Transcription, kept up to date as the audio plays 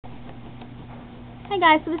Hi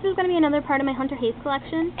guys, so this is going to be another part of my Hunter Hayes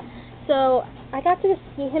collection. So, I got to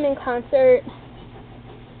see him in concert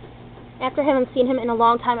after I haven't seen him in a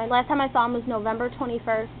long time. Last time I saw him was November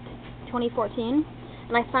 21st, 2014,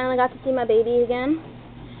 and I finally got to see my baby again.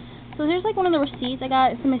 So there's like one of the receipts I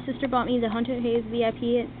got. So my sister bought me the Hunter Hayes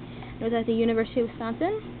VIP. It was at the University of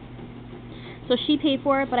Wisconsin. So she paid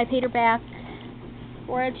for it, but I paid her back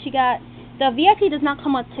for it. The VIP does not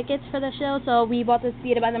come with tickets for the show, so we bought this.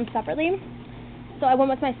 We had to buy them separately. So I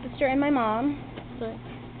went with my sister and my mom. So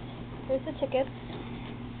here's the tickets.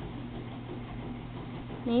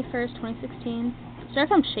 May 1st, 2016. Sorry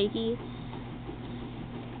if I'm shaky.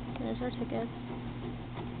 There's our tickets.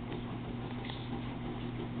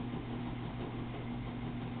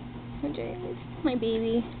 Oh, my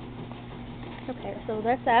baby. Okay, so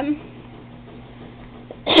that's that.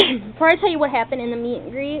 Before I tell you what happened in the meet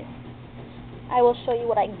and greet, I will show you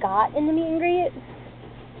what I got in the meet and greet.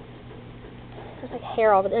 There's like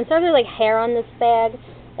hair all over it. Instead of like hair on this bag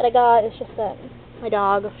that I got, it's just that my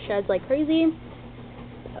dog sheds like crazy.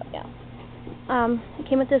 So yeah. It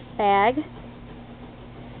came with this bag.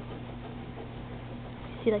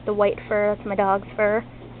 See like the white fur, that's my dog's fur.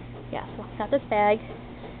 Yeah, so I got this bag.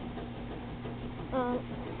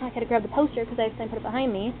 I gotta grab the poster because I have to put it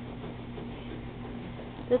behind me.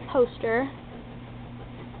 This poster,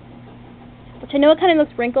 which I know it kind of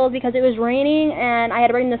looks wrinkled because it was raining and I had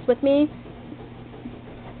to bring this with me.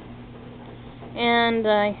 And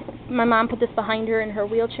my mom put this behind her in her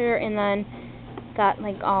wheelchair and then got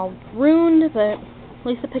like all ruined, but at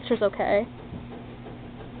least the picture's okay.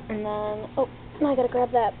 And then, oh, I gotta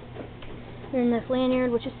grab that. And this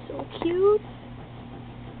lanyard, which is so cute.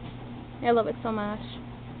 I love it so much.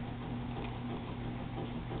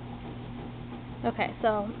 Okay,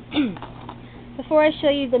 so before I show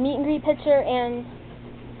you the meet and greet picture and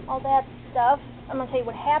all that stuff, I'm gonna tell you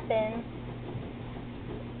what happened.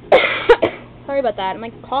 Sorry about that. I'm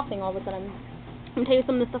like coughing all of a sudden. I'm gonna tell you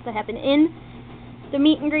some of the stuff that happened in the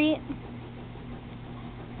meet and greet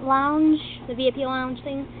lounge, the VIP lounge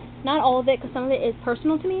thing. Not all of it, because some of it is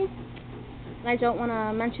personal to me, and I don't want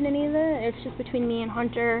to mention any of it. It's just between me and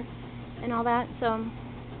Hunter and all that. So,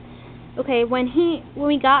 okay, when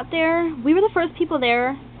we got there, we were the first people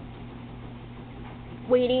there,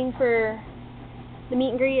 waiting for the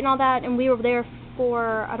meet and greet and all that, and we were there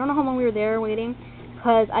for, I don't know how long we were there waiting,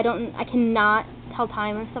 because I cannot tell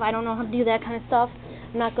time and stuff. I don't know how to do that kind of stuff.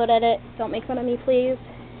 I'm not good at it. Don't make fun of me, please.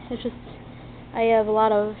 It's just, I have a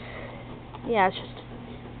lot of, yeah, it's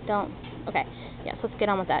just, don't. Okay, yeah, so let's get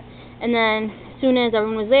on with that. And then, as soon as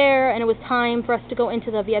everyone was there, and it was time for us to go into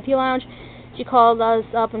the VIP lounge, she called us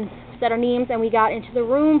up and said our names, and we got into the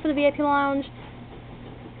room for the VIP lounge.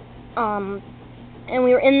 And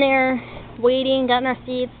we were in there, waiting, got in our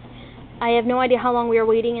seats. I have no idea how long we were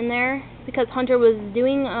waiting in there, because Hunter was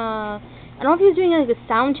doing, I don't know if he was doing like a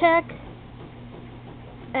sound check,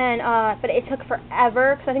 and but it took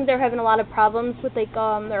forever, because I think they were having a lot of problems with like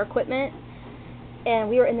their equipment, and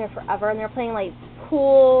we were in there forever, and they were playing like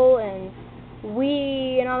pool and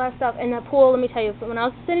Wii and all that stuff. And the pool, let me tell you, when I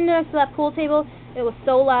was sitting next to that pool table, it was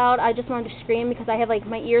so loud, I just wanted to scream, because I have like,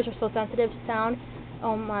 my ears are so sensitive to sound.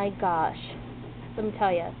 Oh my gosh, let me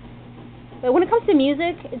tell you. But when it comes to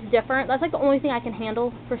music, it's different. That's like the only thing I can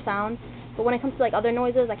handle for sound. But when it comes to like other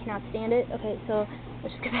noises, I cannot stand it. Okay, so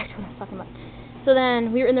let's just get back to what I was talking about. So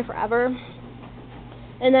then we were in there forever,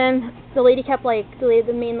 and then the lady kept like the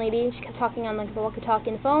main lady. She kept talking on like the walkie-talkie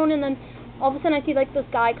and the phone, and then all of a sudden I see like this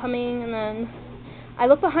guy coming, and then I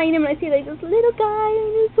look behind him and I see like this little guy,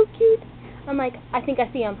 and he's so cute. I'm like, I think I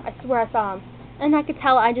see him. I swear I saw him, and I could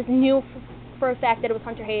tell. I just knew for a fact that it was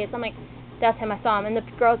Hunter Hayes. I'm like, that's him. I saw him. And the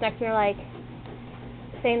girls next to me are like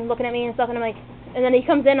saying, looking at me and stuff, and I'm like, and then he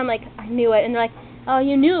comes in. I'm like, I knew it. And they're like, oh,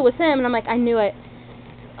 you knew it was him. And I'm like, I knew it.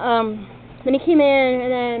 Then he came in,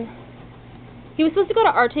 and then he was supposed to go to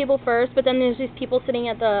our table first, but then there's these people sitting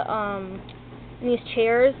at the in these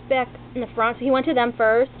chairs back in the front, so he went to them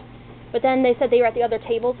first. But then they said they were at the other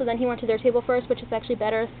table, so then he went to their table first, which is actually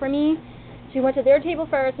better for me. So he went to their table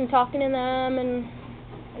first and talking to them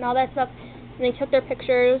and all that stuff, and they took their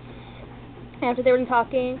pictures after they were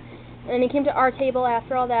talking. And then he came to our table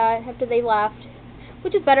after all that, after they left,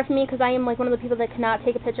 which is better for me, because I am like one of the people that cannot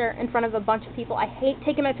take a picture in front of a bunch of people. I hate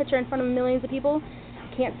taking my picture in front of millions of people.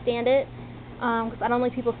 I can't stand it, because I don't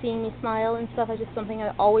like people seeing me smile and stuff. It's just something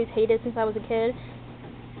I always hated since I was a kid.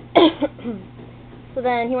 So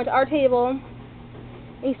then he went to our table, and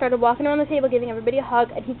he started walking around the table, giving everybody a hug,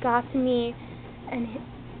 and he got to me, and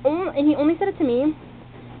he only said it to me.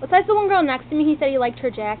 Besides the one girl next to me, he said he liked her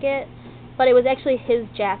jacket, but it was actually his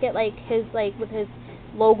jacket, like his, like with his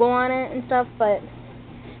logo on it and stuff. But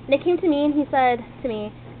And he came to me and he said to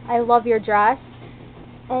me, "I love your dress."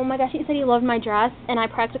 Oh my gosh, he said he loved my dress, and I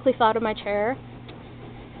practically fell out of my chair.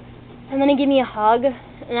 And then he gave me a hug, and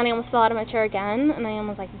then I almost fell out of my chair again, and I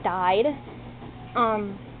almost like died.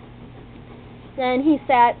 Then he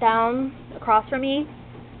sat down across from me,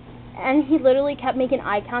 and he literally kept making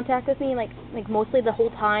eye contact with me, like mostly the whole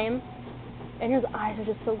time. And his eyes are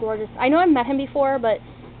just so gorgeous. I know I've met him before, but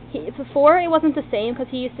before it wasn't the same, because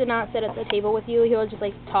he used to not sit at the table with you. He would just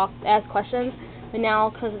like talk, ask questions. But now,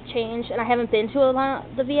 because it's changed, and I haven't been to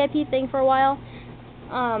the VIP thing for a while.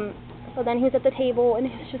 So then he was at the table, and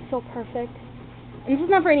it was just so perfect. And this is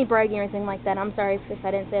not for any bragging or anything like that. I'm sorry if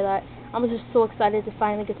I didn't say that. I was just so excited to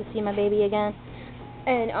finally get to see my baby again.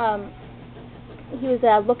 And he was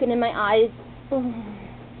looking in my eyes,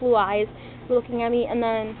 blue eyes, looking at me, and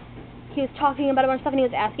then he was talking about a bunch of stuff, and he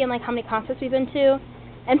was asking like how many concerts we've been to.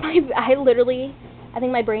 And I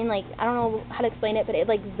think my brain, like, I don't know how to explain it, but it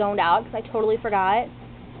like zoned out because I totally forgot.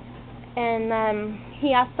 And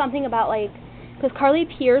he asked something about like, because Carly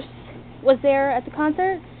Pearce was there at the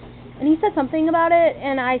concert, and he said something about it,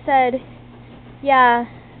 and I said, yeah.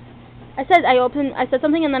 I said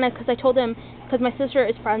something, and then because I told him, because my sister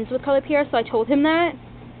is friends with Carly Pearce, so I told him that.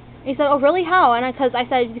 And he said, "Oh, really? How?" And I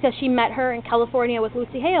said because she met her in California with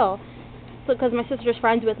Lucy Hale. So because my sister's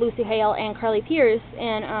friends with Lucy Hale and Carly Pearce,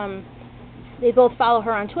 and they both follow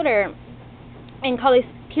her on Twitter. And Carly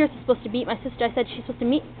Pearce is supposed to meet my sister. I said she's supposed to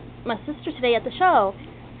meet my sister today at the show.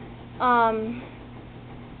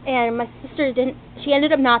 And my sister didn't. She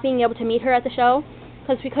ended up not being able to meet her at the show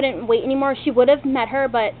because we couldn't wait anymore. She would have met her,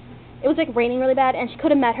 but it was like raining really bad, and she could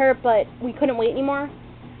have met her, but we couldn't wait anymore.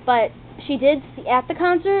 But she did see at the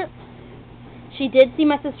concert. She did see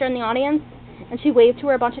my sister in the audience, and she waved to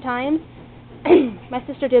her a bunch of times. My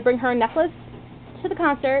sister did bring her a necklace to the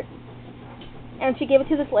concert, and she gave it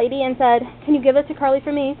to this lady and said, "Can you give it to Carly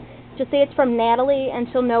for me? Just say it's from Natalie, and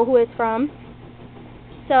she'll know who it's from."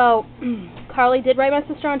 So Carly did write my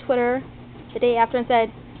sister on Twitter the day after and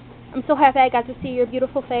said, "I'm so happy I got to see your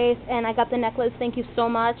beautiful face, and I got the necklace. Thank you so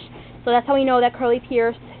much." So that's how we know that Carly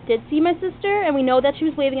Pearce did see my sister, and we know that she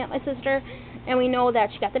was waving at my sister, and we know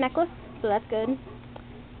that she got the necklace, so that's good.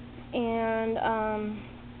 And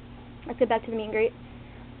let's get back to the meet and greet.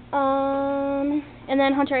 And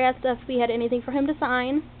then Hunter asked if we had anything for him to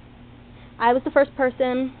sign. I was the first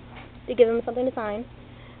person to give him something to sign,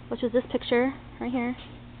 which was this picture right here.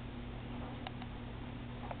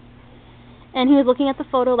 And he was looking at the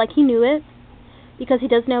photo like he knew it, because he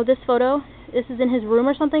does know this photo. This is in his room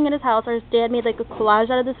or something in his house, or his dad made like a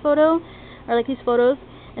collage out of this photo, or like these photos.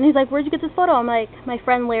 And he's like, "Where'd you get this photo?" I'm like, "My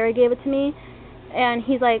friend Larry gave it to me." And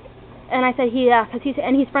he's like, and I said, "Yeah, because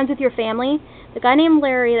he's friends with your family." The guy named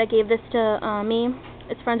Larry that gave this to me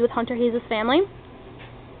is friends with Hunter. He's his family.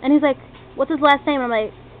 And he's like, "What's his last name?" I'm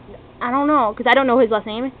like, "I don't know," because I don't know his last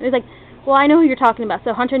name. And he's like, "Well, I know who you're talking about."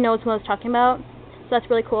 So Hunter knows who I was talking about. So that's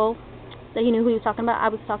really cool that he knew who he was talking about. I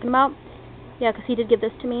was talking about. Yeah, because he did give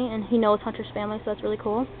this to me, and he knows Hunter's family, so that's really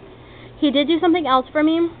cool. He did do something else for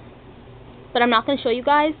me, but I'm not going to show you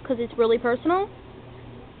guys because it's really personal,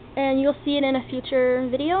 and you'll see it in a future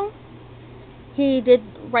video. He did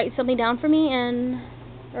write something down for me,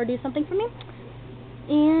 or do something for me,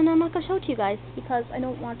 and I'm not going to show it to you guys because I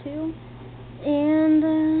don't want to,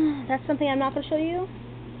 and that's something I'm not going to show you.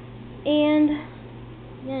 And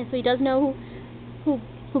yeah, so he does know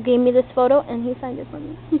who gave me this photo, and he signed it for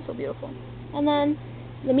me. He's so beautiful. And then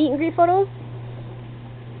the meet and greet photos.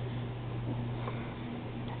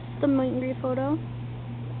 The meet and greet photo.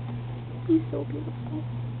 He's so beautiful.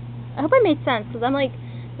 I hope I made sense, because I'm like,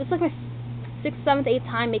 this is like my 6th, 7th, 8th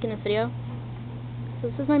time making this video. So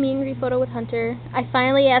this is my meet and greet photo with Hunter. I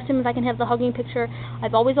finally asked him if I can have the hugging picture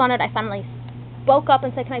I've always wanted. I finally spoke up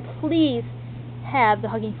and said, "Can I please have the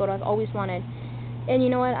hugging photo I've always wanted?" And you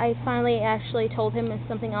know what? I finally actually told him it's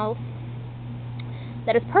something else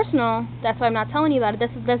that is personal. That's why I'm not telling you about it.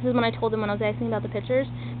 This is when I told him when I was asking about the pictures.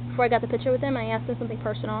 Before I got the picture with him, I asked him something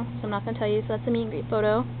personal, so I'm not going to tell you. So that's the meet and greet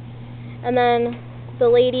photo. And then the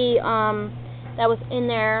lady that was in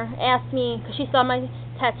there asked me, because she saw my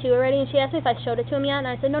tattoo already, and she asked me if I showed it to him yet, and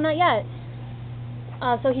I said, "No, not yet."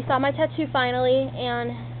 So he saw my tattoo finally,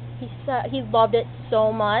 and he loved it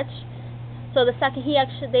so much. So the second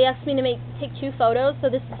they asked me to take 2 photos, so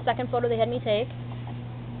this is the second photo they had me take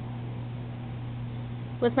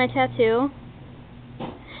with my tattoo.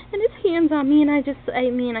 And his hands on me, and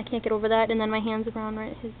I can't get over that. And then my hands around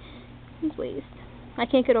his waist. I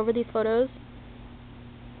can't get over these photos.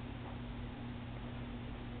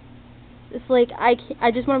 It's like I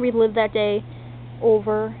just want to relive that day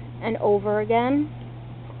over and over again.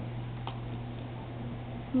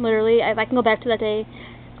 Literally, if I can go back to that day,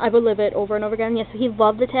 I would live it over and over again. Yes, he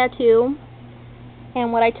loved the tattoo.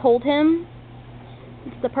 And what I told him,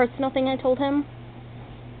 the personal thing I told him,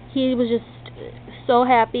 he was just so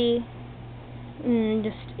happy. And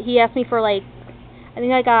he asked me for, like, I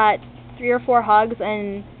think I got 3 or 4 hugs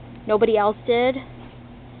and nobody else did.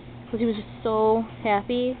 Because he was just so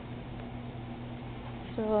happy.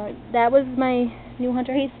 So that was my new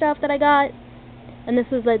Hunter Hayes stuff that I got. And this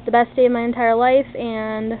was like the best day of my entire life,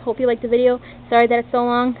 and hope you liked the video. Sorry that it's so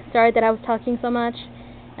long. Sorry that I was talking so much.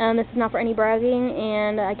 This is not for any bragging,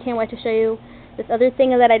 and I can't wait to show you this other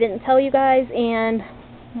thing that I didn't tell you guys, and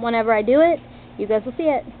whenever I do it, you guys will see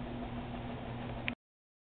it.